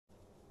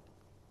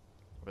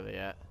Where they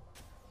at?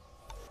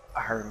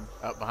 I heard him.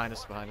 Up behind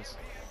us, behind us.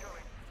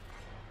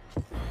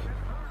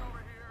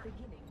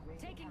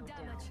 Taking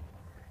damage.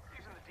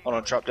 Hold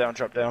on, drop down,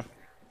 drop down.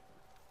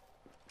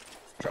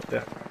 Drop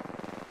down.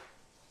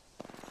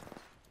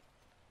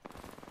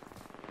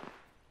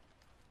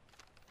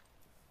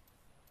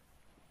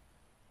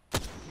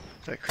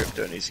 That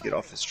crypto needs to get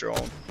off his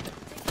drone.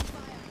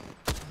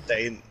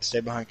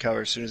 Stay behind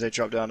cover. As soon as they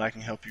drop down, I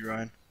can help you,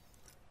 Ryan.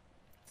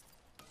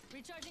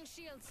 Recharging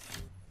shields.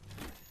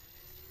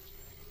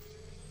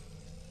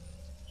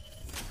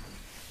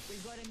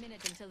 We've got a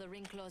minute until the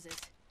ring closes.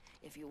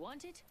 If you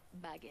want it,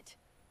 bag it.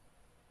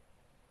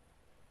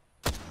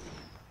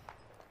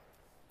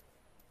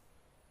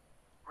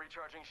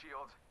 Recharging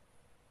shields.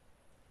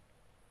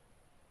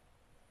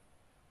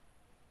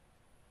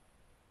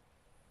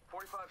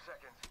 "45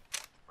 seconds.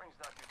 Ring's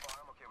not too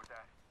far. I'm okay with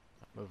that."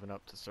 Moving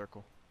up to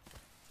circle.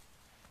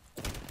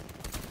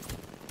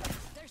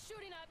 They're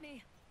shooting at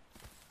me.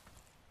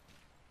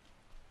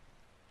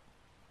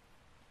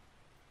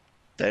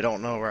 They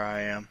don't know where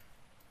I am.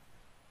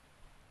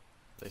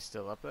 They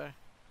still up there?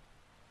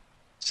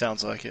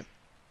 Sounds like it.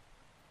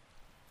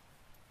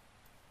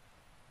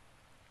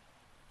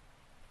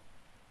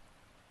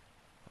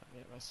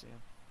 Yeah, I see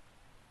him.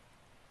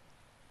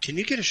 Can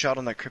you get a shot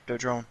on that crypto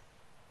drone?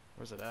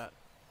 Where's it at?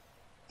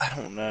 I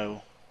don't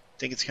know. I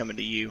think it's coming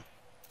to you.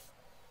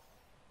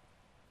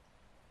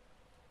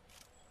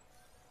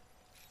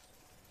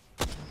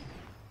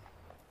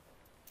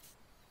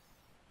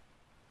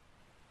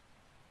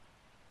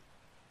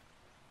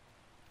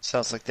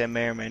 Sounds like they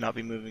may or may not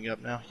be moving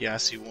up now. Yeah, I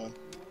see one.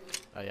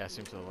 Oh yeah, I see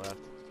him to the left.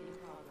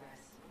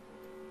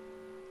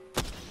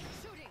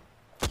 Shooting.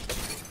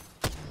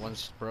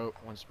 One's broke,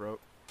 one's broke.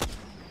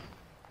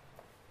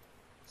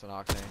 It's an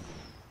octane.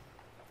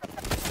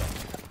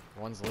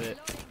 One's lit.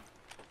 Reloading.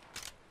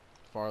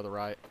 Far to the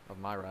right, of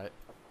my right.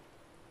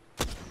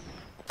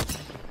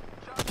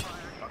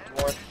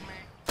 Knocked one.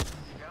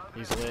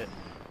 He's lit.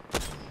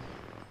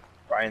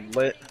 Ryan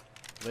lit.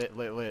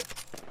 Lit.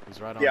 He's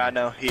right on Yeah, me. I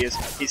know. He is.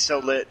 He's so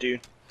lit, dude.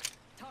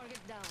 Target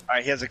down.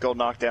 Alright, he has a gold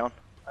knockdown,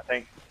 I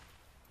think.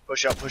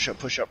 Push up,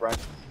 Ryan.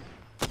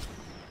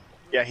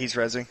 Yeah, he's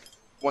rezzing.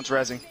 One's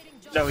rezzing.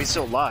 No, he's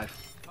still alive.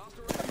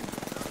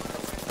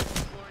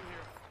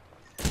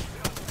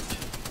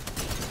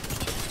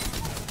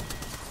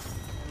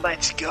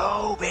 Let's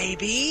go,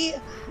 baby!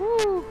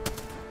 Woo.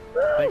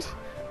 Thanks.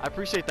 I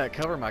appreciate that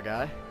cover, my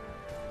guy.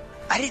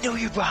 I didn't know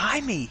you were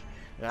behind me.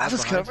 Yeah, I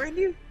was behind covering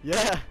you?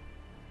 Yeah.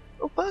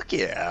 Oh, fuck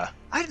yeah.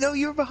 I didn't know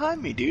you were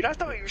behind me, dude. I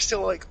thought you were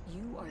still like,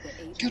 You are the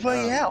agent. good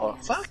way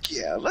out. Fuck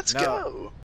yeah, let's No. go.